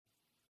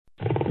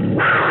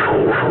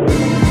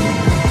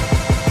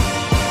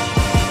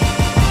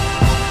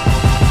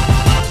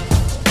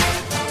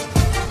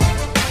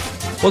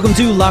Welcome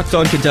to Locked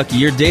On Kentucky,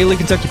 your daily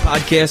Kentucky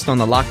podcast on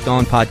the Locked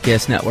On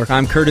Podcast Network.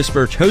 I'm Curtis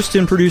Birch, host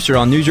and producer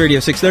on News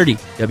Radio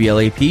 630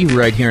 WLAP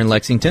right here in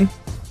Lexington.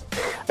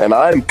 And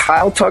I'm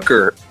Kyle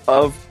Tucker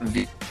of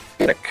the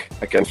Athletic.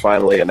 I can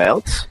finally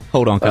announce.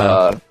 Hold on,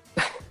 Kyle.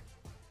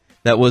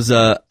 That was,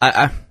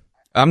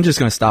 I'm just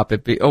going to stop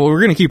it. We're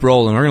going to keep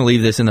rolling. We're going to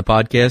leave this in the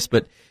podcast,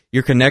 but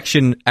your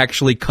connection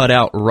actually cut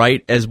out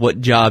right as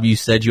what job you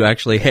said you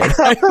actually had.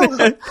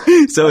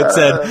 So it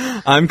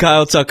said, I'm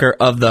Kyle Tucker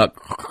of the...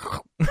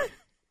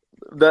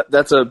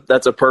 That's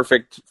a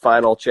perfect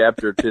final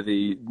chapter to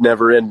the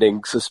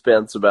never-ending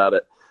suspense about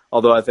it.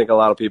 Although I think a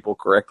lot of people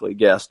correctly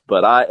guessed,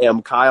 but I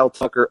am Kyle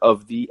Tucker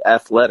of The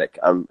Athletic.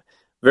 I'm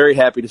very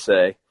happy to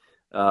say,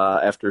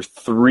 after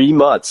 3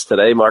 months,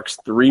 today marks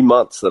 3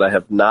 months that I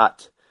have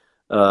not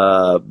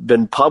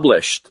been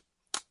published,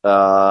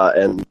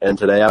 and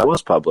today I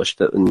was published.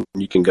 And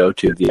you can go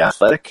to The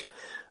Athletic.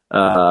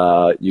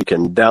 You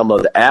can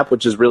download the app,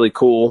 which is really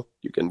cool.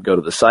 You can go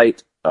to the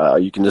site.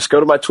 You can just go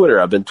to my Twitter.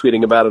 I've been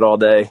tweeting about it all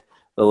day.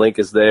 The link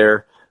is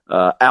there.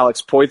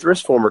 Alex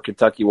Poitras, former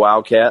Kentucky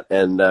Wildcat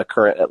and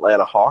current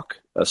Atlanta Hawk,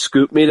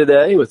 scooped me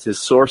today with his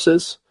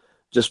sources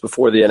just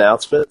before the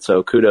announcement.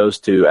 So kudos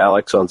to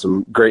Alex on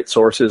some great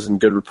sources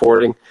and good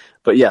reporting.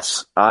 But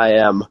yes, I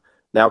am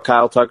now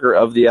Kyle Tucker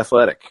of The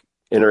Athletic,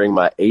 entering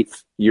my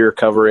 8th year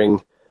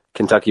covering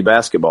Kentucky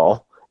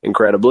basketball,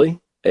 incredibly.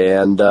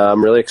 And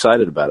I'm really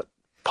excited about it.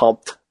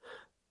 Pumped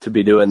to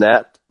be doing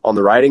that on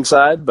the writing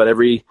side, but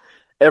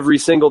every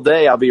single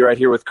day I'll be right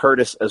here with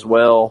Curtis as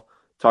well,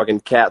 talking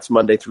Cats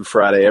Monday through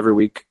Friday every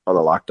week on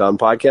the Locked On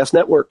Podcast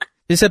Network.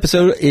 This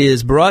episode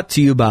is brought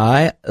to you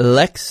by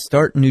Lex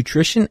Start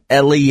Nutrition,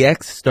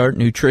 LEX Start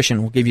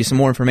Nutrition. We'll give you some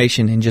more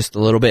information in just a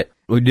little bit.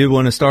 We do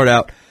want to start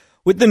out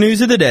with the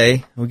news of the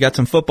day. We got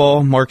some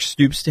football. Mark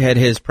Stoops had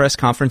his press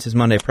conference, his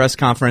Monday press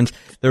conference.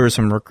 There were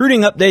some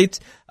recruiting updates,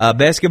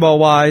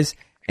 basketball-wise,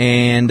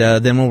 and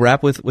then we'll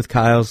wrap with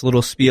Kyle's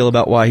little spiel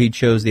about why he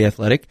chose The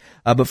Athletic.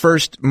 But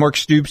first, Mark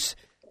Stoops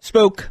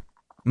spoke.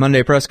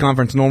 Monday press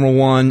conference, normal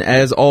one.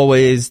 As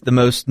always, the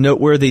most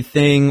noteworthy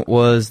thing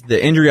was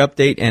the injury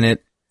update, and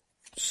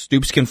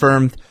Stoops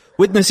confirmed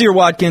with Nasir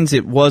Watkins,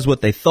 it was what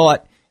they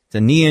thought. It's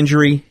a knee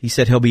injury. He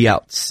said he'll be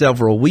out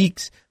several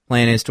weeks.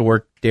 Plan is to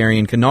work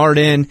Darian Kennard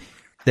in.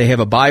 They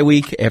have a bye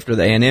week after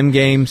the A&M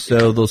game,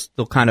 so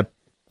they'll kind of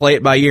play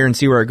it by ear and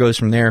see where it goes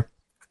from there.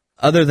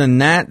 Other than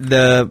that,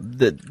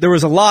 there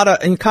was a lot of,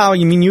 and Kyle,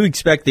 you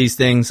expect these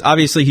things.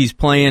 Obviously, he's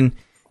playing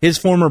his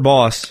former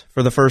boss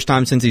for the first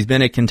time since he's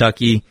been at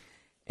Kentucky,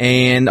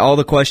 and all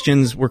the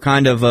questions were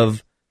kind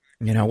of,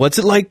 what's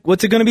it like?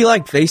 What's it going to be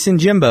like facing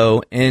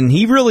Jimbo? And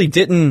he really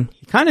didn't.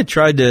 He kind of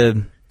tried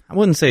to, I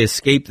wouldn't say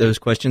escape those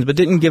questions, but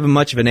didn't give him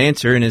much of an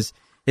answer. And his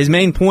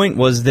main point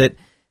was that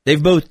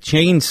they've both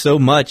changed so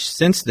much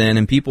since then,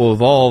 and people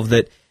evolve,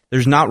 that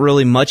there's not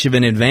really much of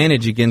an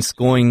advantage against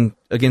going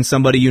against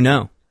somebody you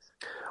know.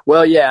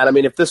 Well, yeah, and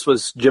if this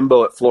was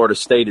Jimbo at Florida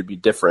State, it'd be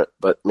different.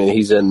 But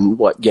he's in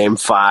game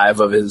 5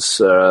 of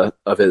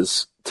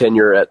his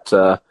tenure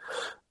at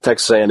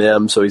Texas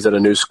A&M, so he's at a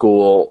new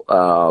school,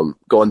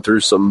 going through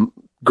some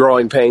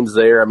growing pains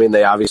there.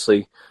 They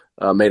obviously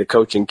made a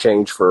coaching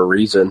change for a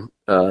reason.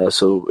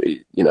 So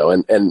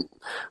and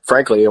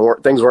frankly,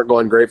 things weren't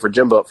going great for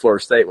Jimbo at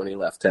Florida State when he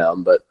left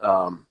town. But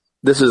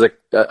this is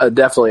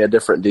definitely a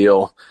different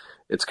deal.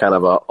 It's kind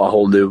of a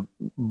whole new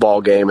ball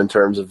game in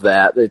terms of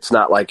that. It's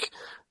not like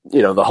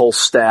the whole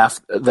staff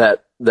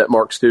that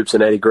Mark Stoops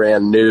and Eddie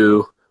Gran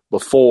knew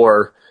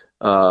before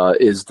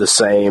is the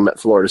same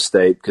at Florida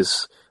State,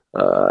 because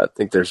I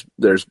think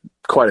there's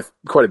quite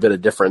a bit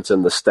of difference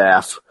in the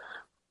staff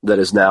that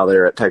is now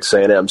there at Texas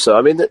A&M. So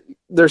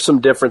there's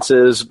some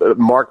differences.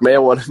 Mark may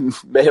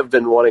have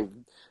been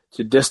wanting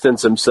to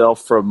distance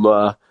himself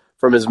from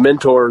his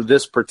mentor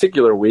this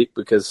particular week,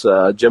 because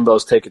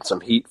Jimbo's taken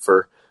some heat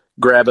for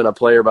grabbing a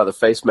player by the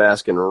face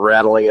mask and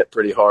rattling it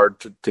pretty hard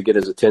to get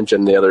his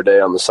attention the other day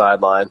on the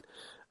sideline.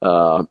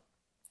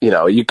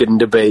 You can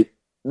debate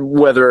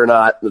whether or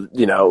not,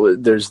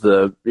 there's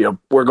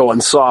we're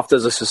going soft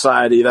as a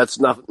society. That's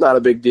not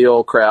a big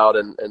deal crowd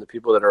and the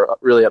people that are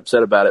really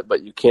upset about it.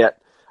 But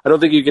I don't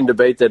think you can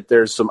debate that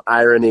there's some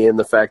irony in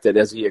the fact that,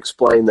 as he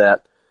explained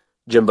that,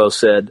 Jimbo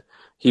said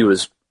he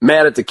was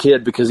mad at the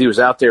kid because he was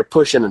out there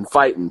pushing and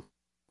fighting,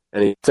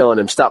 and he's telling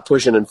him, stop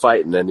pushing and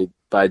fighting. And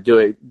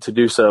to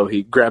do so,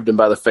 he grabbed him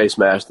by the face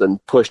mask, then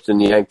pushed and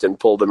yanked and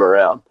pulled him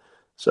around.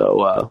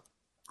 So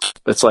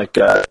it's like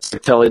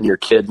telling your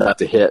kid not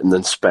to hit and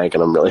then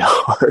spanking them really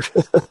hard.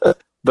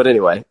 But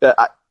anyway,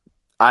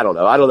 I don't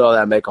know. I don't know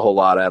that I make a whole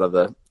lot out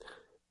of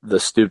the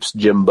Stoops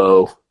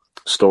Jimbo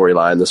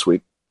storyline this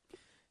week.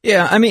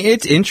 Yeah,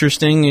 it's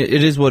interesting.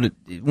 It is one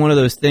of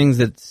those things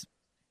that's,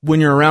 when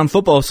you're around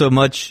football so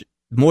much,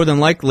 more than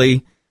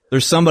likely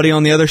there's somebody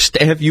on the other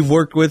staff you've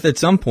worked with at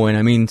some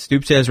point.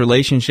 Stoops has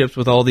relationships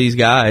with all these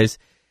guys.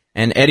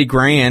 And Eddie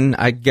Gran,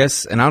 I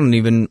guess, and I don't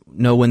even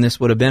know when this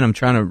would have been. I'm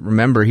trying to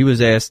remember. He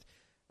was asked,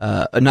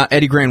 not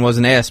Eddie Gran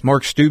wasn't asked.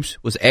 Mark Stoops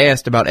was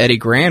asked about Eddie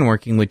Gran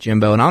working with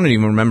Jimbo, and I don't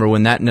even remember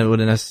when that would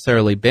have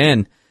necessarily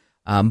been.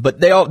 But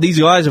these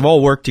guys have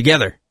all worked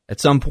together at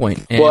some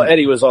point. And, well,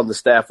 Eddie was on the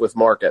staff with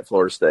Mark at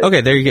Florida State.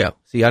 Okay, there you go.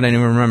 See, I didn't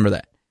even remember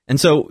that. And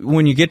so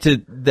when you get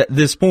to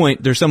this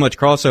point, there's so much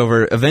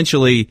crossover.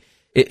 Eventually,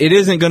 it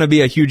isn't going to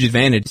be a huge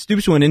advantage.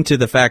 Stoops went into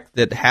the fact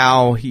that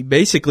how he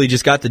basically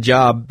just got the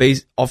job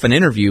based off an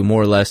interview,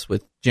 more or less,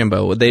 with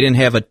Jimbo. They didn't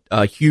have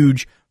a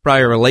huge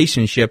prior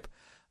relationship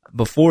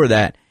before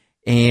that,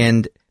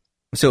 and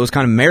so it was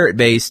kind of merit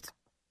based.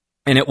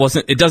 And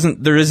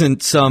there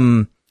isn't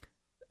some.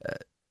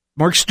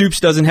 Mark Stoops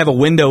doesn't have a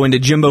window into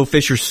Jimbo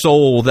Fisher's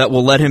soul that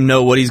will let him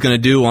know what he's going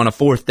to do on a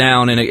fourth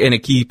down in a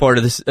key part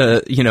of this,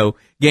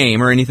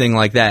 game or anything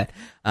like that.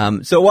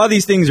 So while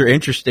these things are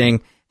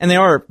interesting and they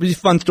are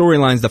fun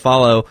storylines to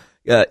follow,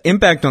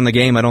 impact on the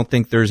game, I don't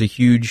think there's a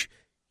huge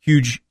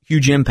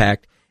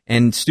impact.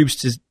 And Stoops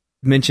just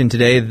mentioned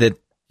today that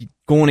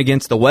going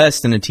against the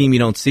West and a team you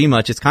don't see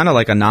much, it's kind of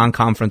like a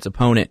non-conference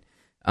opponent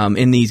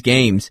in these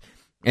games.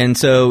 And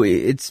so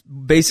it's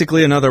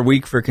basically another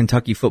week for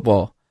Kentucky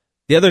football.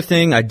 The other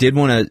thing I did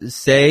want to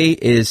say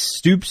is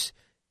Stoops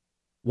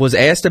was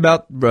asked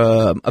about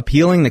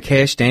appealing the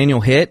Cash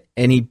Daniel hit,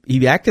 and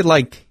he acted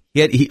like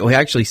he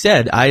actually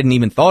said, I hadn't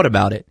even thought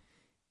about it.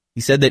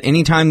 He said that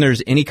anytime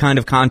there's any kind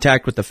of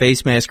contact with the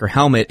face mask or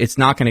helmet, it's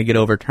not going to get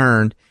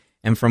overturned.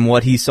 And from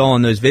what he saw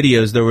in those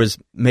videos,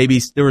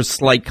 there was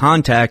slight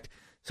contact,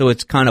 so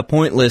it's kind of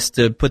pointless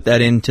to put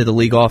that into the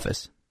league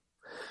office.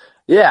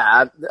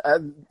 Yeah,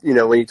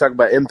 when you talk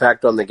about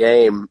impact on the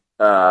game,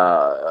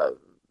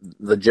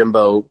 the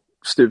Jimbo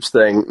Stoops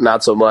thing,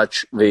 not so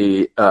much.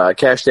 The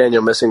Cash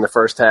Daniel missing the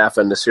first half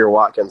and Nasir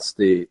Watkins,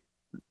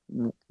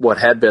 what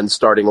had been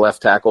starting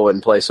left tackle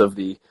in place of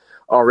the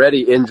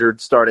already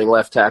injured starting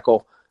left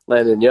tackle,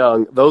 Landon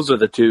Young. Those are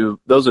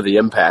the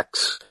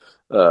impacts,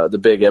 the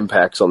big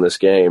impacts on this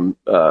game.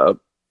 I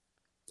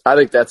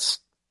think that's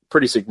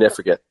pretty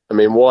significant. I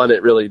mean, one,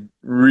 it really,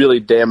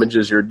 really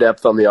damages your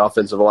depth on the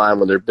offensive line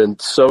when they've been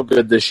so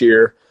good this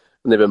year,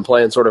 and they've been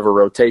playing sort of a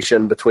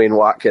rotation between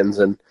Watkins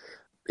and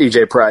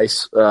E.J.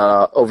 Price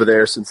over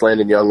there since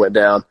Landon Young went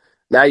down.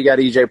 Now you got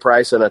E.J.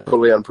 Price and a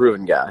totally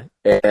unproven guy.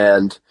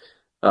 And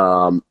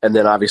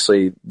then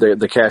obviously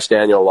the Cash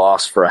Daniel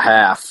loss for a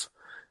half,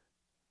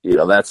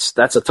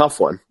 that's a tough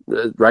one,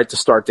 right? To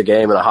start the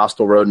game in a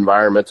hostile road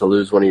environment, to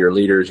lose one of your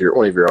leaders,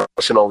 one of your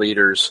emotional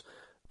leaders,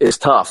 is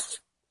tough.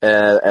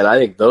 And I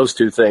think those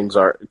two things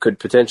could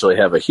potentially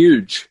have a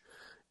huge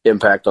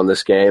impact on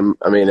this game.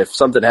 I mean, if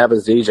something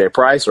happens to E.J.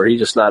 Price or he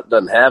just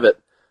doesn't have it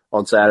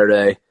on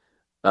Saturday,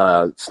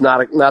 it's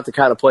not the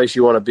kind of place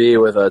you want to be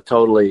with a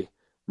totally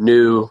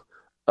new,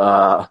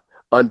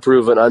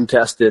 unproven,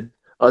 untested,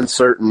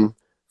 uncertain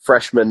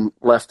freshman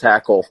left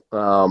tackle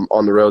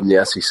on the road in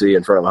the SEC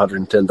in front of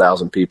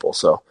 110,000 people.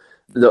 So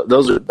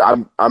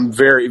I'm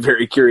very,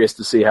 very curious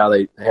to see how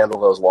they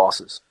handle those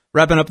losses.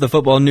 Wrapping up the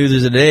football news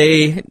of the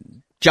day,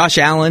 Josh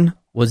Allen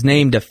was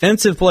named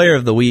Defensive Player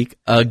of the Week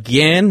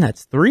again.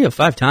 That's 3 of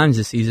 5 times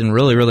this season.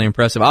 Really, really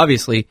impressive.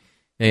 Obviously,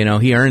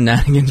 he earned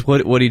that against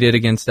what he did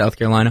against South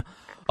Carolina.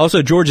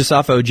 Also, George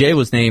Asafo-Jay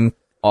was named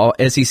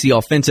SEC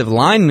Offensive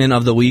Lineman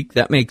of the Week.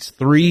 That makes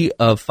 3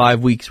 of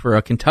 5 weeks for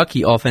a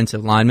Kentucky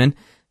offensive lineman.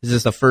 This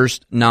is the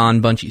first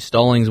non-Bunchy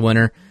Stallings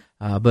winner,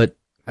 but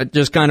it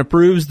just kind of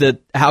proves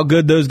that how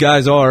good those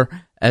guys are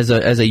as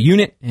a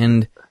unit.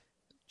 And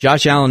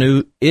Josh Allen,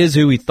 who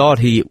he thought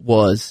he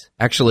was,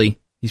 actually,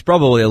 he's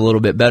probably a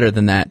little bit better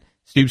than that.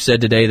 Stoops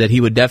said today that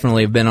he would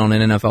definitely have been on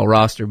an NFL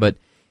roster, but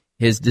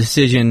his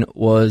decision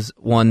was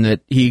one that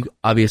he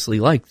obviously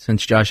liked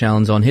since Josh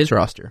Allen's on his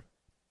roster.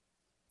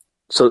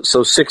 So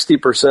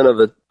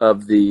 60%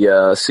 of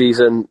the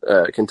season,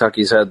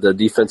 Kentucky's had the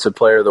Defensive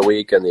Player of the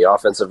Week and the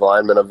Offensive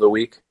Lineman of the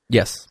Week.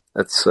 Yes,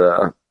 that's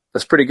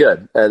pretty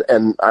good.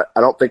 And I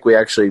don't think we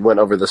actually went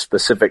over the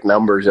specific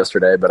numbers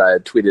yesterday, but I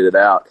had tweeted it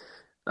out.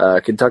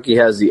 Kentucky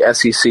has the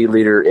SEC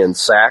leader in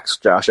sacks,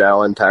 Josh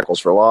Allen, tackles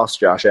for loss,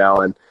 Josh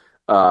Allen,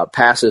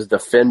 passes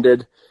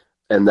defended,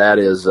 and that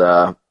is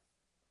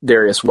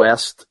Darius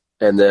West,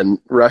 and then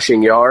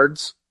rushing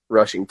yards,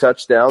 rushing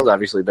touchdowns,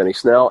 obviously Benny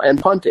Snell,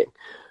 and punting.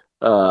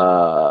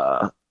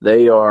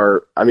 They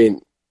are,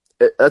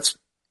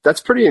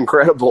 that's pretty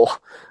incredible,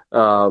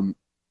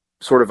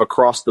 sort of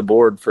across the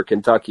board for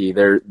Kentucky.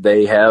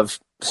 They have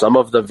some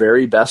of the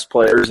very best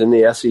players in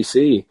the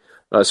SEC,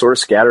 sort of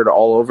scattered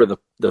all over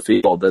the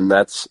field. And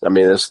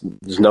there's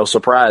no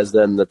surprise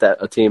then that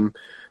a team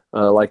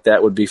like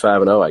that would be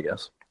 5-0, I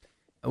guess.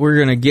 We're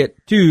going to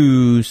get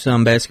to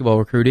some basketball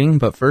recruiting,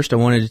 but first I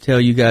wanted to tell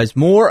you guys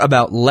more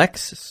about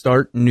Lex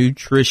Start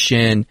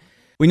Nutrition.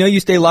 We know you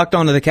stay locked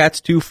onto the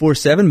Cats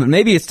 247, but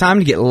maybe it's time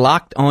to get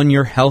locked on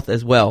your health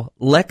as well.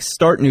 Lex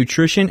Start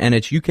Nutrition and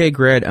its UK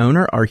grad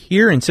owner are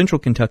here in Central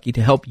Kentucky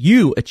to help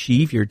you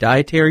achieve your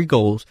dietary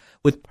goals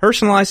with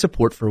personalized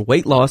support for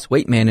weight loss,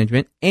 weight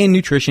management, and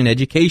nutrition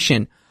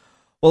education.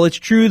 While it's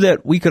true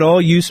that we could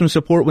all use some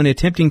support when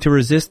attempting to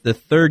resist the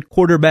third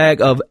quarter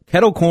bag of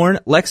kettle corn,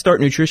 Lex Start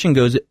Nutrition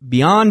goes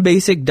beyond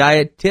basic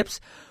diet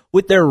tips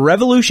with their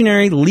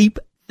revolutionary LEAP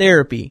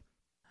therapy.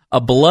 A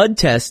blood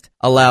test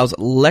allows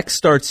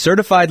LexStart's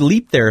certified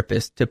Leap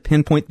therapist to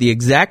pinpoint the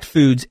exact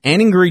foods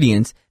and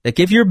ingredients that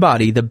give your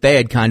body the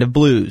bad kind of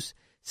blues.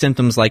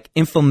 Symptoms like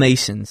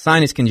inflammation,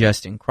 sinus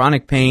congestion,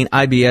 chronic pain,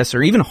 IBS,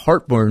 or even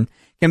heartburn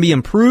can be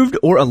improved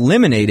or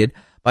eliminated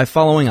by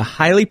following a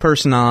highly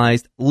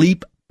personalized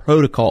Leap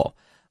protocol.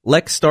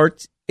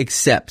 LexStart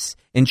accepts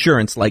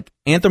insurance like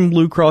Anthem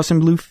Blue Cross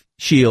and Blue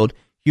Shield,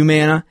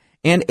 Humana,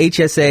 and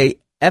HSA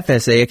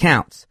FSA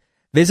accounts.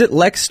 Visit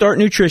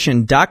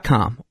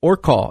LexStartNutrition.com or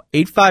call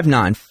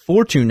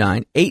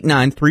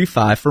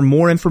 859-429-8935 for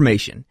more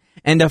information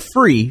and a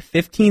free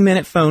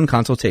 15-minute phone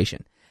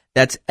consultation.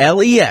 That's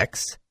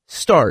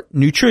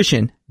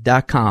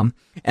LEXStartNutrition.com,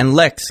 and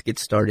Lex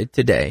gets started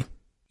today.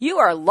 You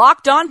are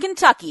Locked On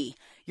Kentucky,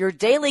 your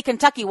daily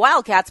Kentucky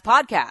Wildcats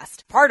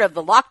podcast, part of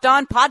the Locked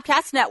On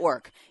Podcast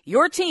Network,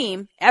 your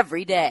team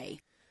every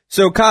day.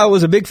 So, Kyle,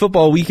 was a big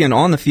football weekend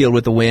on the field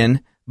with a win.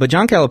 But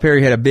John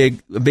Calipari had a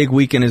big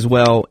weekend as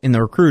well in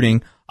the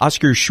recruiting.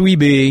 Oscar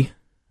Schwebe,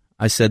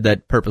 I said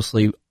that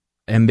purposely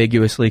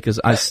ambiguously because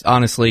I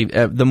honestly,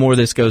 the more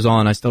this goes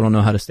on, I still don't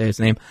know how to say his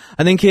name.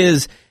 I think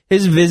his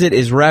visit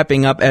is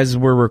wrapping up as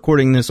we're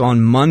recording this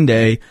on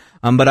Monday.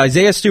 But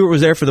Isaiah Stewart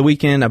was there for the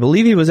weekend. I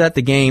believe he was at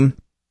the game.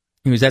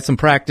 He was at some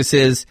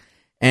practices.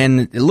 And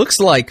it looks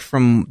like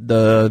from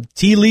the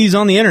tea leaves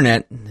on the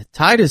internet, the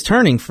tide is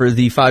turning for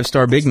the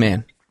 5-star big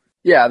man.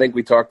 Yeah, I think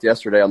we talked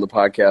yesterday on the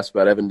podcast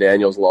about Evan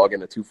Daniels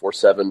logging a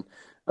 247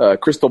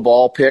 crystal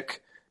ball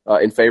pick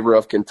in favor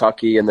of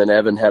Kentucky, and then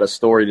Evan had a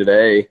story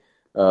today,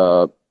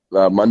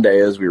 Monday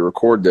as we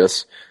record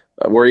this,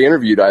 where he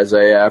interviewed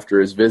Isaiah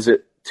after his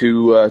visit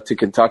to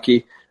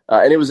Kentucky,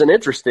 and it was an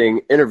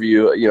interesting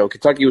interview. You know,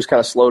 Kentucky was kind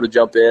of slow to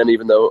jump in,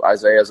 even though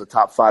Isaiah is a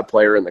top 5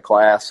 player in the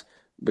class,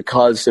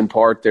 because in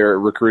part they're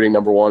recruiting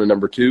number 1 and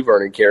number 2,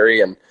 Vernon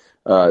Carey and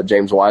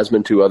James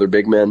Wiseman, 2 other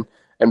big men,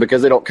 and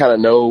because they don't kind of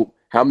know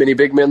how many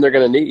big men they're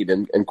going to need,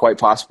 and quite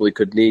possibly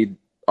could need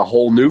a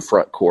whole new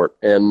front court.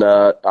 And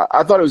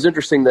I thought it was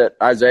interesting that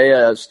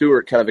Isaiah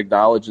Stewart kind of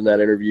acknowledged in that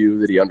interview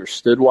that he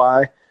understood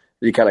why, that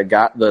he kind of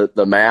got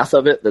the math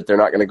of it, that they're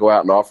not going to go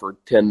out and offer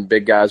 10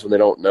 big guys when they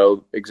don't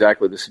know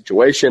exactly the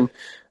situation.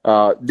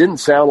 Didn't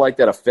sound like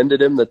that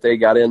offended him that they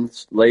got in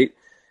late.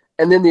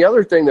 And then the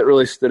other thing that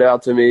really stood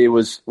out to me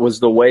was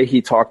the way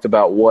he talked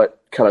about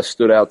what kind of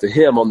stood out to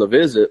him on the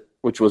visit,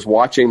 which was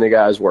watching the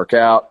guys work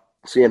out,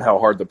 seeing how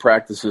hard the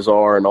practices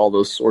are and all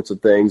those sorts of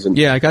things. And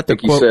yeah, I got the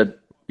quote. Said,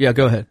 yeah,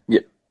 go ahead.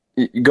 Yeah,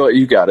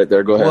 you got it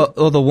there. Go ahead.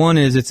 Well, the one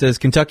is, it says,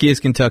 Kentucky is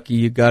Kentucky.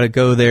 You got to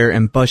go there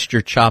and bust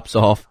your chops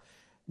off.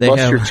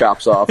 Your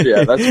chops off.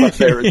 Yeah, that's my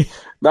favorite.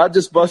 Not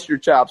just bust your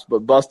chops, but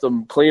bust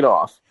them clean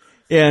off.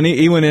 Yeah, and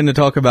he went in to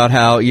talk about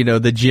how, you know,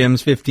 the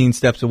gym's 15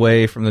 steps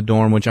away from the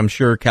dorm, which I'm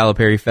sure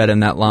Calipari fed him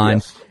that line.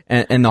 Yes.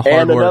 And the hard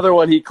and work. Another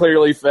one he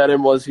clearly fed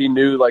him was he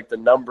knew like the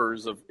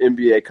numbers of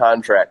NBA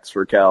contracts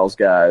for Cal's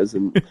guys,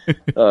 and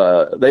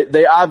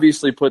they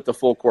obviously put the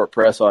full court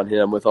press on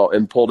him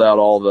and pulled out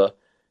all the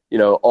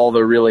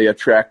really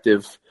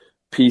attractive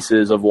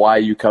pieces of why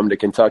you come to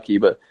Kentucky.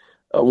 But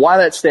why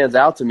that stands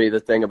out to me, the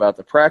thing about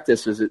the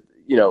practice is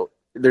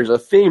there's a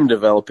theme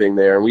developing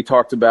there, and we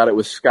talked about it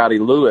with Scotty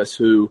Lewis,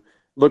 who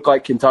looked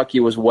like Kentucky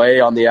was way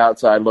on the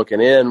outside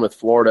looking in, with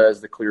Florida as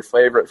the clear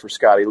favorite for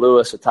Scotty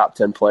Lewis, a top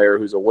 10 player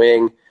who's a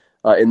wing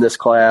in this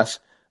class.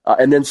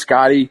 And then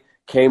Scotty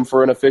came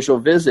for an official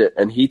visit,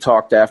 and he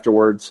talked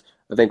afterwards,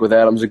 I think with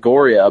Adam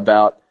Zagoria,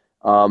 about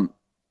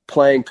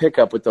playing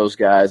pickup with those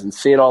guys and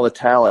seeing all the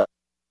talent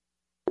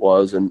it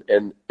was.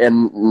 And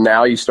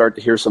now you start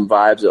to hear some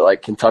vibes that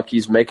like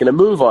Kentucky's making a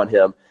move on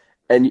him.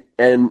 And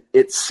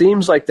it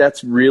seems like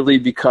that's really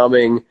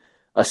becoming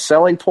a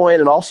selling point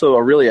and also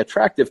a really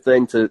attractive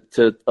thing to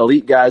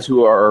elite guys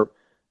who are,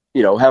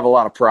 have a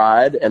lot of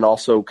pride and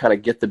also kind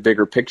of get the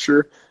bigger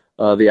picture,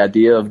 the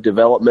idea of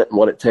development and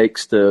what it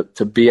takes to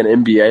be an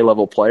NBA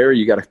level player.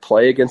 You got to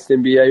play against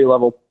NBA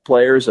level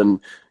players, and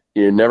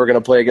you're never going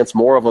to play against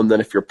more of them than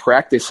if you're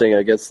practicing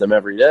against them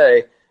every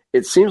day.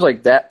 It seems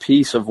like that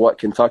piece of what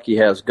Kentucky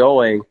has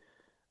going,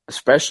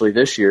 especially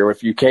this year,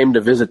 if you came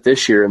to visit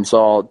this year and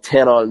saw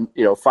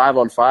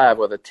 5-on-5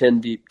 with a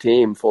 10 deep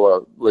team full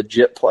of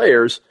legit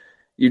players,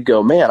 you'd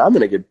go, man, I'm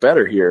going to get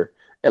better here.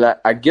 And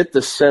I get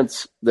the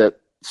sense that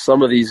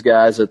some of these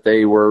guys that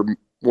they were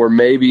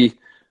maybe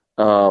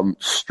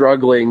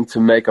struggling to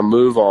make a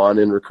move on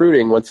in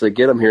recruiting, once they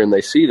get them here and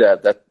they see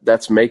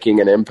that's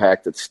making an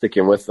impact that's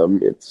sticking with them.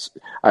 It's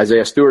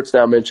Isaiah Stewart's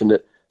now mentioned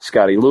it.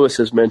 Scotty Lewis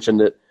has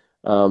mentioned it.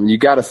 You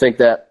got to think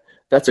that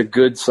that's a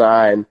good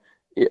sign.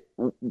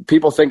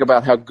 People think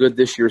about how good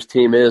this year's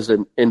team is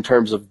in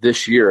terms of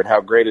this year and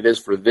how great it is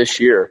for this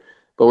year.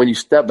 But when you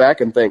step back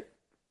and think,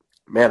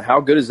 man, how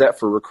good is that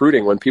for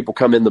recruiting when people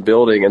come in the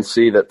building and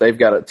see that they've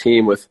got a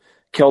team with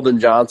Keldon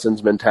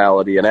Johnson's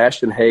mentality and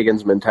Ashton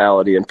Hagen's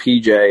mentality and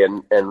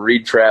PJ and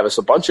Reed Travis,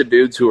 a bunch of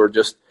dudes who are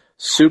just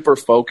super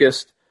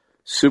focused,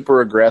 super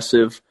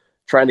aggressive,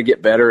 trying to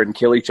get better and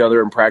kill each other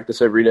in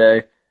practice every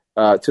day,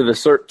 to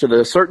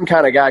the certain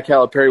kind of guy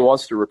Calipari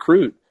wants to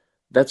recruit.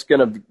 That's going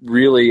to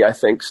really, I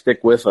think,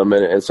 stick with them,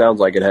 and it sounds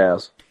like it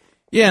has.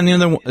 Yeah, and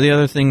the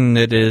other thing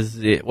that is,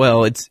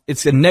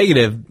 it's a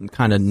negative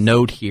kind of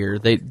note here.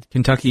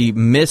 Kentucky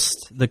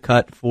missed the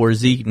cut for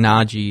Zeke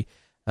Nnaji,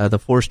 the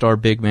 4-star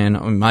big man.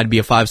 It might be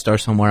a 5-star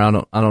somewhere.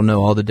 I don't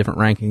know all the different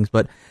rankings,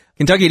 but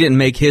Kentucky didn't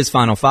make his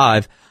Final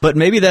Five. But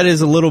maybe that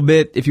is a little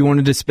bit, if you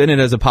wanted to spin it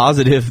as a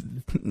positive,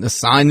 a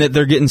sign that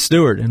they're getting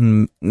Stewart,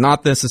 and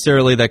not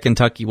necessarily that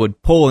Kentucky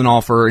would pull an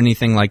offer or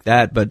anything like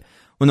that. But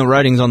when the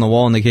writing's on the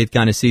wall and the kid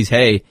kind of sees,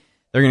 hey,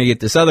 they're going to get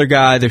this other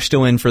guy, they're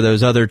still in for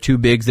those other two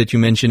bigs that you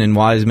mentioned in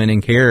Wiseman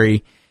and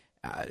Carey.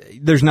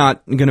 There's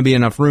not going to be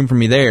enough room for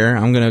me there.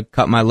 I'm going to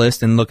cut my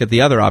list and look at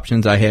the other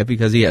options I have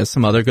because he has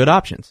some other good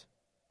options.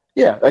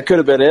 Yeah, that could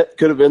have been it.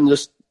 Could have been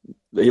just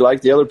he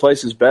liked the other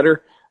places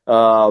better.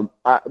 But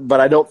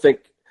I don't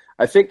think –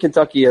 I think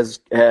Kentucky has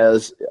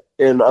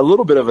in a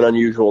little bit of an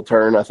unusual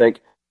turn, I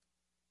think,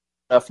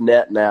 enough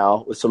net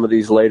now with some of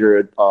these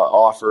later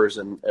offers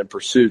and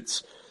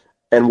pursuits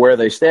and where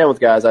they stand with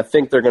guys. I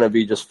think they're going to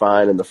be just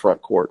fine in the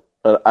front court.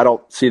 I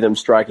don't see them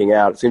striking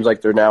out. It seems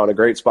like they're now in a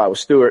great spot with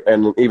Stewart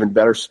and an even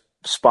better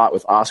spot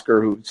with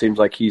Oscar, who seems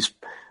like he's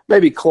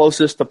maybe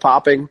closest to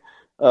popping.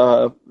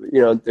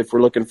 If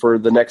we're looking for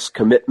the next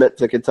commitment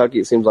to Kentucky,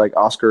 it seems like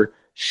Oscar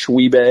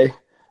Schwebe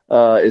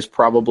is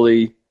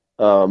probably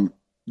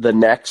the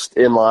next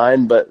in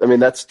line. But, I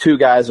mean, that's two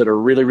guys that are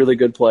really, really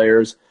good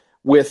players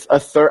with a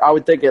third. I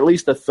would think at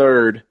least a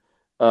third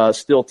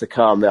still to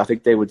come. I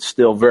think they would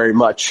still very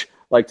much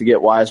like to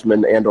get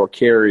Wiseman and or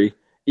Carey,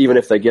 even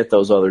if they get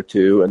those other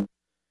two. And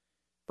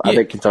I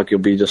think Kentucky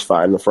will be just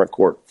fine in the front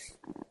court.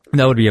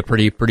 That would be a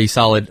pretty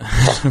solid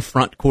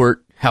front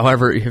court,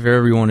 however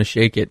you want to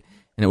shake it.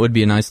 And it would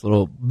be a nice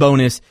little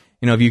bonus,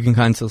 if you can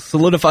kind of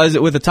solidifies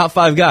it with a top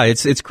 5 guy.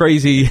 It's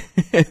crazy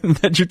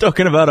that you're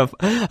talking about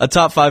a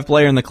top 5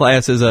 player in the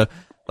class as a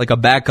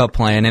backup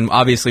plan. And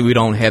obviously we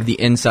don't have the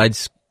inside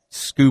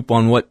scoop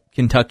on what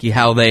Kentucky,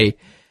 how they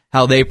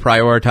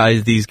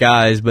prioritize these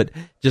guys, but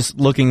just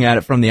looking at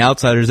it from the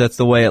outsiders, that's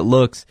the way it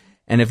looks.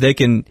 And if they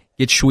can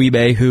get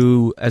Schwebe,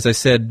 who, as I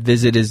said,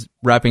 visit is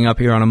wrapping up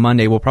here on a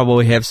Monday, we'll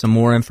probably have some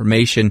more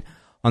information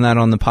on that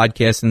on the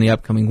podcast in the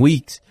upcoming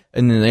weeks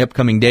and in the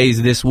upcoming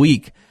days this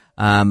week.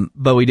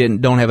 But we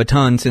don't have a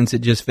ton since it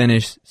just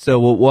finished. So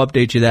we'll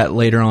update you that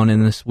later on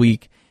in this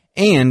week.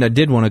 And I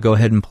did want to go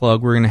ahead and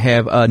plug, we're going to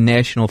have a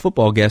national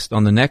football guest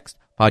on the next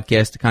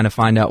podcast to kind of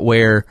find out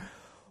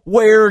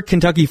where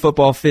Kentucky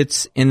football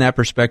fits in that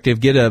perspective,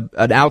 get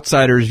an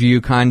outsider's view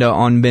kind of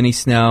on Benny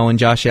Snell and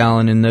Josh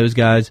Allen and those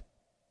guys.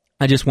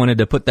 I just wanted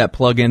to put that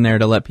plug in there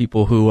to let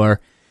people who are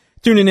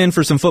tuning in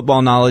for some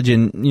football knowledge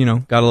and,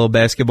 got a little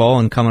basketball.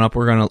 And coming up,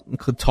 we're going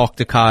to talk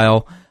to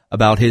Kyle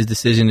about his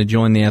decision to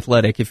join the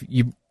Athletic. If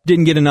you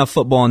didn't get enough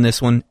football in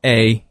this one,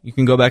 you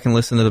can go back and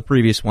listen to the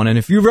previous one. And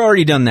if you've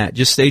already done that,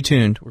 just stay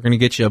tuned. We're going to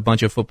get you a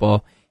bunch of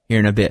football here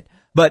in a bit.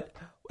 But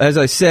as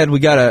I said, we're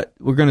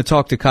going to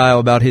talk to Kyle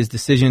about his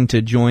decision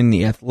to join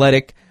the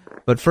Athletic.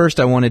 But first,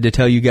 I wanted to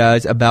tell you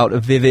guys about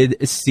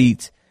Vivid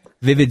Seats.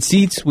 Vivid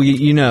Seats,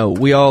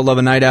 we all love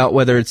a night out,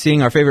 whether it's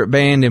seeing our favorite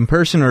band in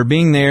person or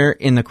being there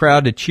in the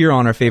crowd to cheer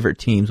on our favorite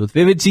teams. With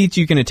Vivid Seats,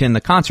 you can attend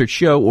the concert,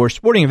 show, or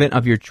sporting event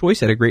of your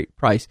choice at a great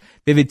price.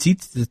 Vivid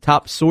Seats is the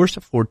top source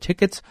for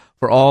tickets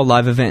for all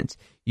live events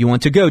you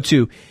want to go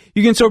to.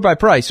 You can sort by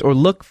price or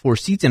look for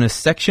seats in a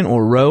section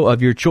or row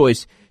of your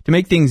choice. To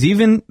make things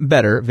even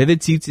better,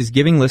 Vivid Seats is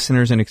giving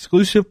listeners an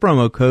exclusive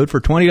promo code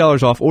for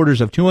 $20 off orders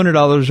of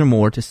 $200 or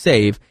more to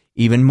save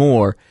even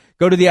more.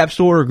 Go to the App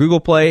Store or Google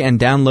Play and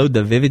download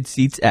the Vivid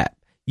Seats app.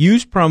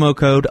 Use promo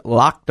code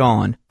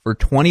LOCKEDON for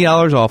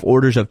 $20 off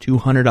orders of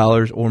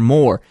 $200 or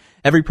more.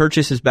 Every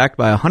purchase is backed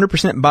by a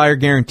 100% buyer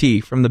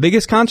guarantee. From the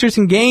biggest concerts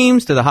and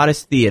games to the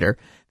hottest theater,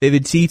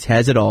 Vivid Seats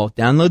has it all.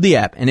 Download the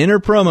app and enter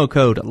promo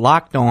code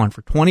LOCKEDON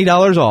for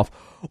 $20 off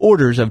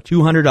orders of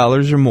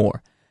 $200 or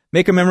more.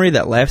 Make a memory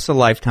that lasts a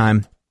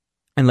lifetime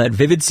and let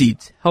Vivid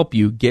Seats help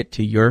you get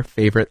to your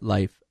favorite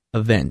life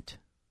event.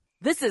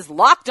 This is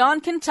Locked On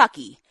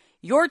Kentucky,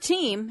 your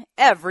team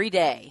every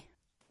day.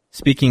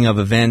 Speaking of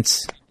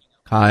events,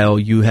 Kyle,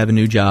 you have a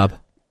new job.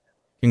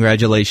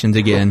 Congratulations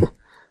again.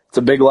 It's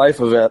a big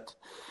life event.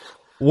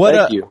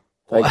 Thank you.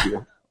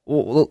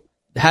 Well,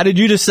 how did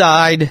you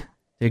decide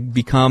to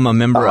become a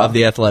member of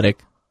the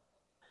Athletic?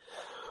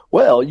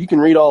 Well, you can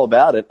read all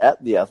about it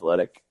at The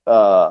Athletic.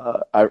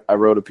 I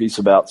wrote a piece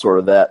about sort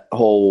of that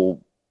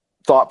whole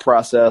thought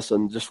process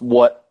and just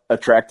what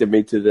attracted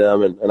me to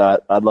them, and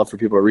I'd love for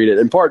people to read it,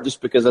 in part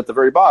just because at the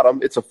very bottom,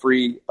 it's a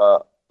free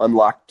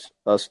unlocked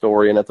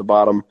story, and at the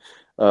bottom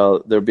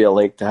there'll be a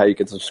link to how you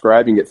can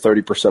subscribe. You can get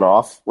 30%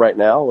 off right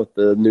now with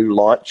the new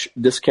launch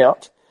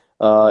discount.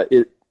 I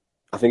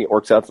think it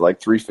works out to like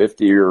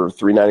 $350 or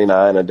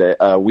 $399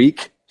 a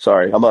week.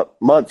 Sorry, I'm a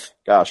month.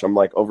 Gosh, I'm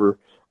like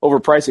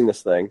overpricing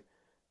this thing.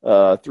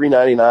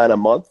 $399 a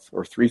month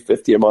or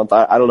 $350 a month.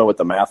 I don't know what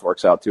the math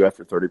works out to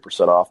after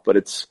 30% off, but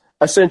it's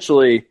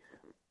essentially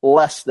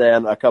less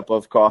than a cup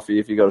of coffee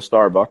if you go to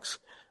Starbucks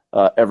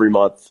every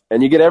month.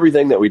 And you get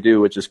everything that we do,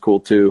 which is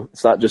cool too.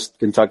 It's not just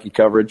Kentucky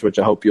coverage, which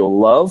I hope you'll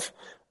love,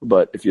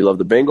 but if you love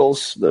the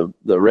Bengals,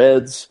 the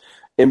Reds,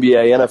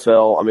 NBA,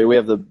 NFL. I mean, we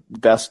have the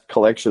best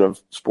collection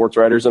of sports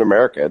writers in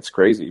America. It's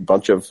crazy. A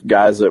bunch of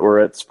guys that were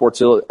at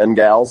and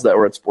gals that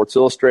were at Sports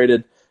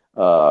Illustrated,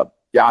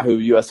 Yahoo,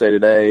 USA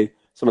Today,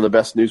 some of the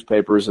best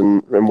newspapers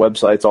and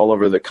websites all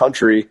over the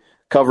country,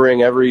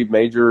 covering every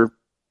major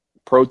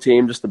pro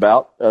team just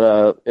about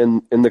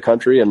in the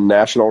country, and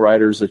national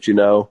writers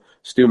that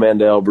Stu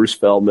Mandel, Bruce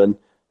Feldman,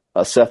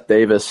 Seth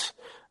Davis,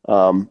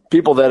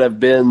 people that have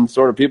been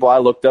sort of people I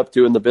looked up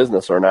to in the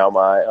business are now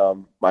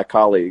my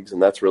colleagues,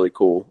 and that's really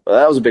cool.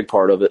 That was a big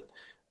part of it.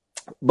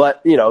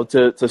 But,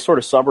 to sort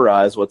of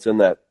summarize what's in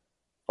that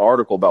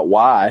article about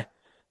why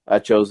I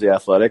chose The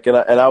Athletic, and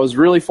I was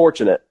really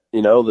fortunate.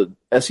 The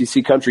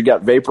SEC country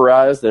got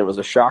vaporized, and it was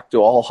a shock to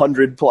all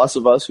 100+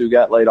 of us who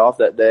got laid off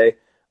that day.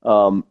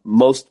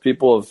 Most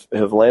people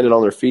have landed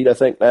on their feet, I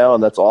think, now,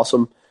 and that's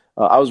awesome.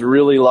 I was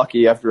really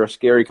lucky after a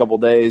scary couple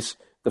days.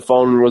 The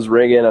phone was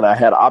ringing, and I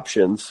had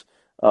options.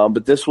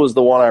 But this was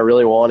the one I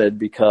really wanted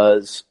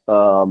because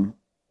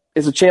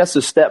it's a chance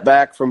to step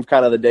back from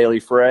kind of the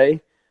daily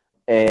fray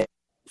and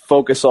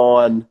focus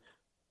on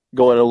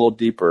going a little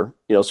deeper,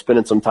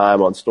 spending some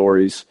time on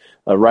stories,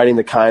 writing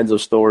the kinds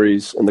of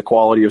stories and the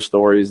quality of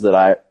stories that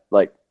I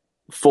like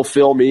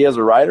fulfill me as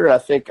a writer. And I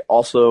think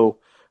also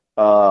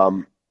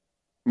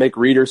make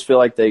readers feel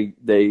like they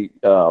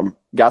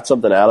got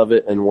something out of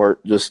it and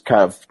weren't just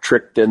kind of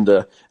tricked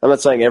into. I'm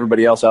not saying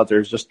everybody else out there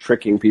is just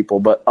tricking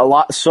people, but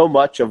so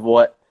much of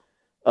what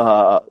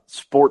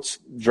sports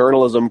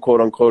journalism,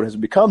 quote unquote, has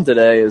become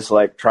today is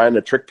like trying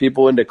to trick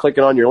people into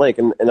clicking on your link.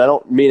 And I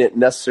don't mean it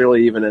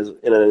necessarily even as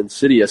in an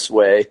insidious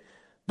way,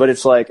 but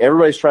it's like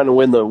everybody's trying to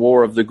win the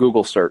war of the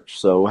Google search.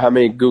 So how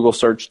many Google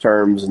search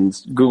terms and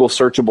Google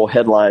searchable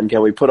headline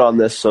can we put on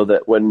this so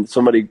that when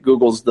somebody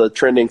Googles the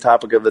trending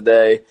topic of the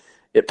day,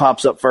 it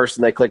pops up first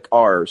and they click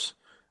ours.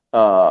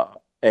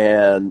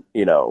 And,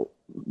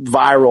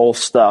 viral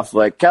stuff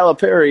like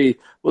Calipari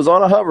was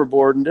on a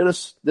hoverboard and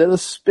did a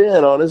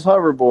spin on his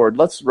hoverboard.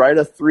 Let's write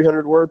a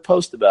 300-word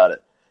post about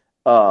it.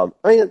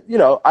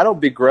 I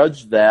don't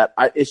begrudge that.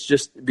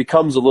 It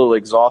becomes a little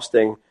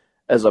exhausting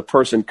as a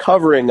person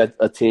covering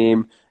a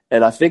team,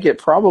 and I think it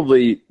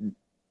probably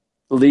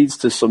leads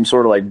to some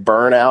sort of like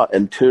burnout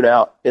and tune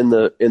out in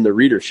the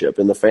readership,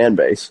 in the fan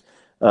base,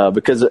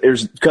 because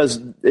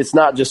it's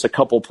not just a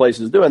couple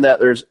places doing that.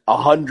 There's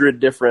 100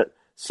 different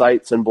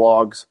sites and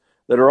blogs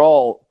that are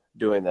all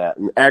doing that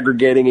and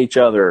aggregating each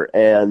other.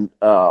 And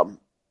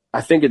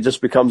I think it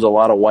just becomes a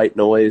lot of white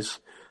noise,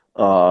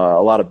 a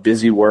lot of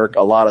busy work,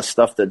 a lot of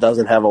stuff that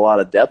doesn't have a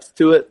lot of depth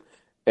to it.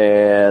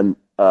 And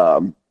I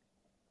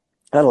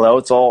don't know,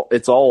 it's all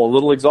a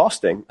little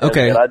exhausting.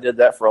 Okay. And I did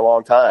that for a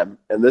long time.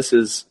 And this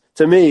is,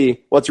 to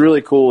me, what's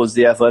really cool is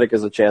The Athletic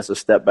is a chance to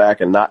step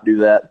back and not do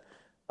that,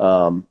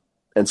 and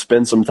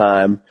spend some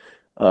time,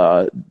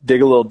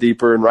 dig a little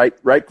deeper and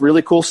write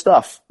really cool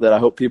stuff that I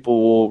hope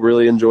people will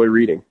really enjoy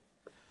reading.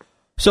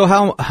 So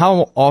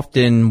how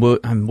often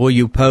will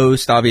you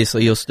post?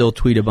 Obviously, you'll still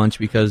tweet a bunch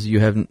because you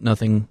have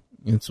nothing.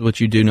 It's what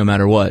you do no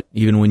matter what,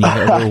 even when you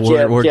have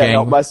can't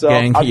help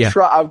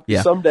myself.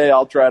 Someday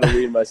I'll try to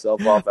wean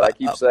myself off it. I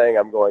keep saying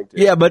I'm going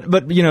to. Yeah, but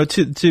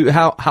to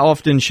how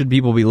often should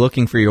people be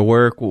looking for your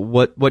work?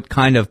 What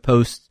kind of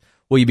posts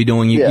will you be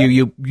doing?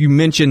 You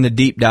mentioned the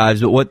deep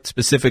dives, but what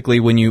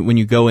specifically when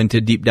you go into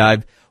deep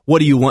dive,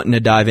 what are you wanting to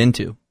dive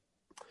into?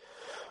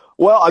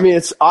 Well, I mean,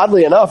 it's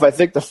oddly enough, I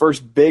think the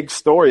first big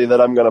story that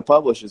I'm going to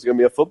publish is going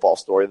to be a football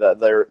story. That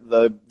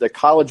the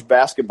college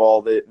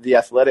basketball, the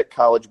Athletic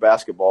college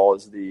basketball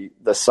is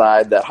the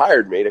side that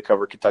hired me to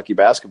cover Kentucky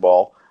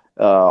basketball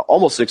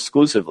almost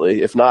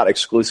exclusively, if not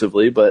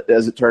exclusively. But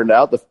as it turned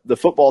out, the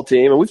football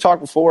team, and we've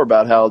talked before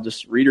about how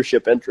just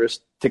readership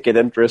interest, ticket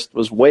interest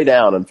was way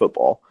down in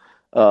football.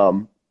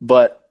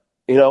 But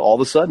all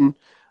of a sudden,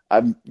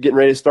 I'm getting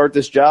ready to start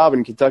this job,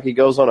 and Kentucky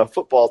goes on a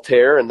football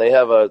tear, and they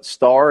have a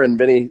star in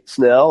Benny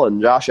Snell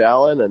and Josh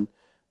Allen and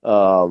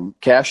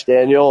Cash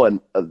Daniel,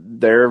 and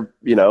they're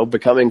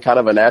becoming kind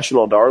of a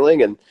national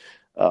darling, and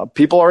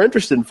people are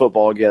interested in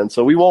football again.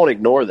 So we won't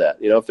ignore that.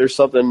 If there's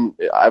something,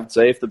 I would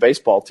say if the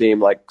baseball team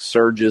like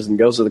surges and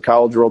goes to the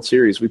College World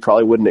Series, we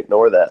probably wouldn't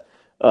ignore that.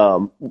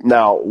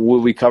 Now,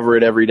 will we cover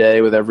it every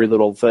day with every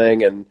little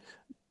thing? And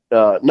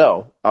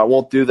no, I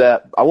won't do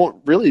that. I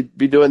won't really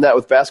be doing that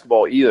with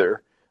basketball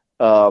either.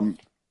 But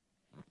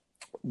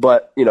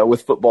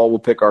with football, we'll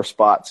pick our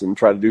spots and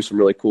try to do some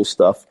really cool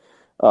stuff.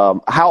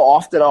 How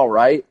often I'll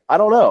write, I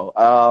don't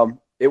know.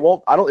 It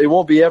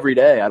won't be every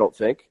day. I don't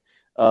think.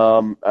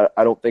 I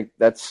don't think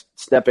that's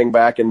stepping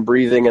back and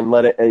breathing and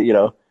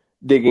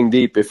digging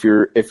deep. If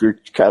you're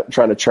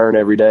trying to churn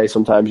every day,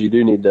 sometimes you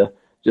do need to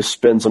just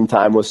spend some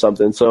time with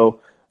something.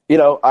 So,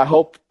 I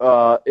hope,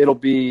 it'll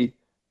be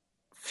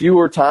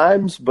fewer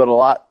times, but a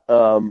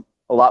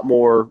lot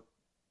more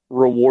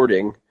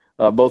rewarding.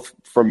 Both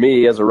from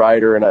me as a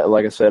writer and,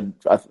 like I said,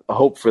 I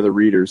hope for the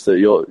readers that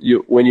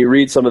you when you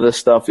read some of this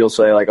stuff, you'll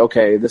say like,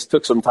 okay, this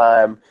took some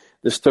time,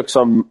 this took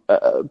some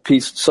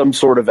some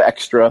sort of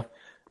extra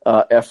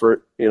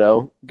effort.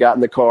 Got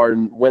in the car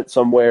and went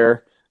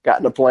somewhere, got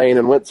in a plane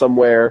and went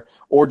somewhere,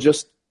 or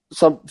just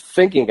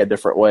thinking a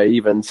different way.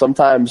 Even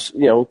sometimes,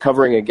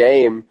 covering a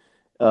game,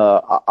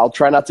 I'll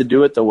try not to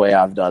do it the way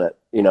I've done it,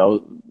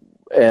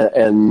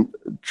 and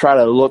try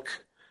to look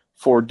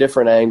for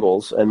different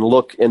angles and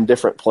look in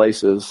different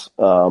places,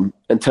 and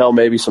tell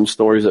maybe some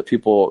stories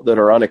that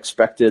are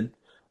unexpected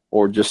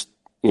or just,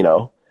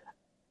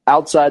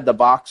 outside the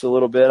box a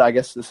little bit. I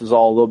guess this is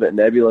all a little bit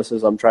nebulous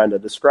as I'm trying to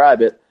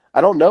describe it.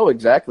 I don't know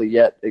exactly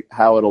yet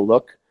how it'll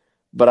look,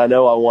 but I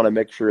know I want to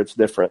make sure it's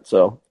different.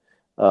 So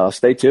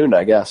stay tuned,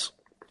 I guess.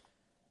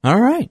 All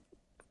right.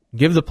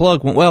 Give the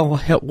plug.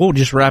 Well, we'll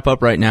just wrap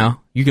up right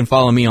now. You can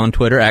follow me on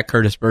Twitter at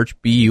Curtis Burch,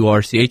 Burch.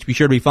 Be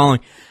sure to be following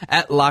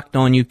at Locked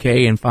On UK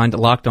and find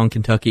Locked On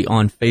Kentucky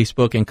on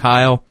Facebook. And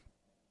Kyle,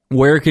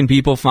 where can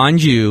people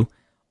find you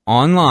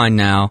online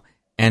now,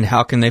 and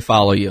how can they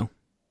follow you?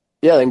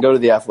 Yeah, they can go to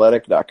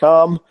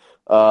theathletic.com.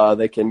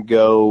 They can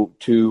go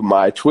to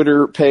my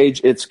Twitter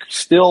page. It's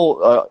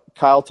still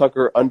Kyle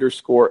Tucker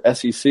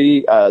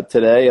 _SEC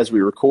today as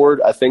we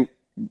record. I think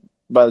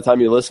by the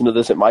time you listen to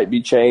this, it might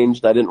be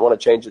changed. I didn't want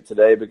to change it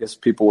today because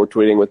people were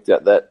tweeting with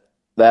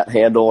that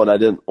handle, and I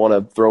didn't want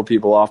to throw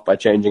people off by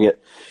changing it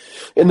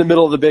in the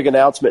middle of the big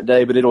announcement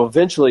day. But it'll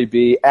eventually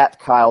be at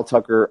Kyle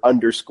Tucker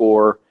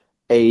 _ATH,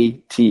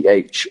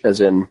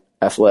 as in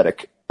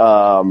athletic.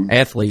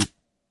 Athlete.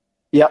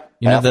 Yep.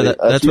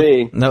 That's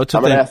me. I'm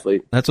an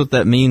athlete. That's what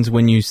that means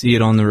when you see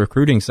it on the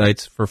recruiting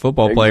sites for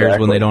football players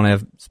when they don't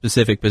have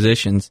specific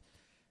positions.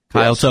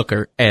 Kyle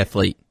Tucker,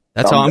 athlete.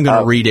 That's how I'm going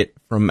to read it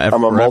from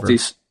I'm a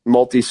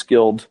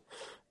multi-skilled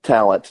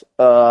talent.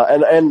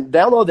 And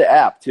download the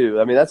app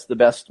too. I mean, that's the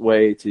best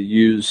way to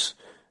use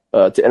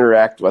to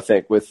interact, I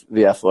think, with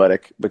The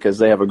Athletic, because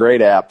they have a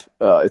great app.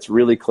 It's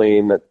really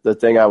clean. The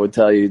thing I would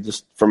tell you,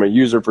 just from a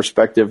user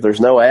perspective, there's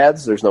no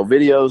ads, there's no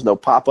videos, no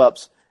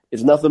pop-ups.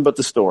 It's nothing but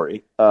the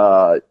story.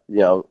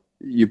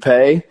 You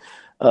pay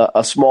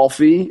a small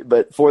fee,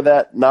 but for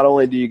that, not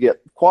only do you get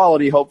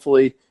quality,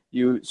 hopefully,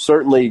 you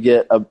certainly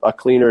get a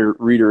cleaner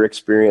reader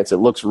experience. It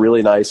looks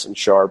really nice and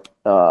sharp.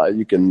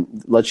 You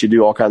can let you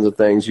do all kinds of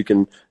things. You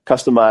can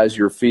customize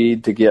your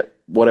feed to get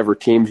whatever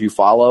teams you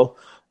follow.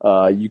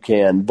 You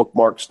can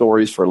bookmark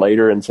stories for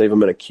later and save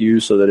them in a queue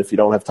so that if you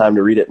don't have time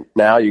to read it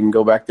now, you can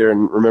go back there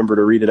and remember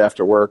to read it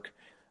after work.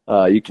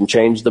 You can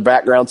change the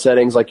background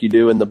settings like you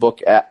do in the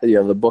book app,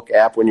 the book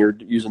app when you're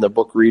using the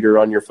book reader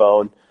on your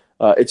phone.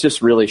 It's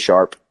just really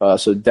sharp.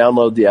 So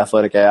download the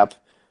Athletic app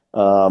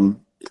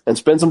and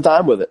spend some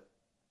time with it.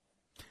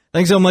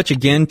 Thanks so much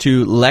again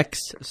to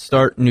Lex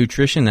Start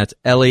Nutrition. That's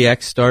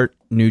LEX Start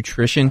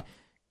Nutrition.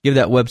 Give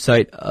that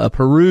website a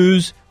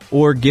peruse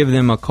or give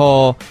them a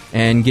call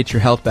and get your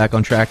health back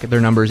on track.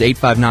 Their number is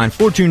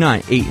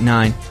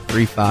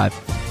 859-429-8935.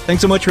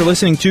 Thanks so much for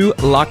listening to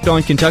Locked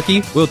On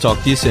Kentucky. We'll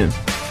talk to you soon.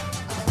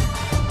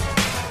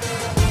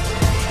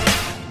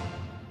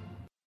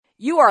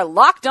 You are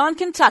Locked On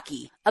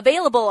Kentucky,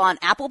 available on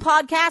Apple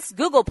Podcasts,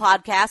 Google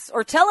Podcasts,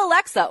 or tell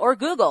Alexa or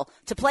Google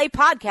to play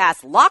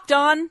podcast Locked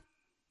On.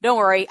 Don't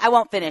worry, I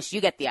won't finish.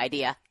 You get the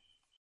idea.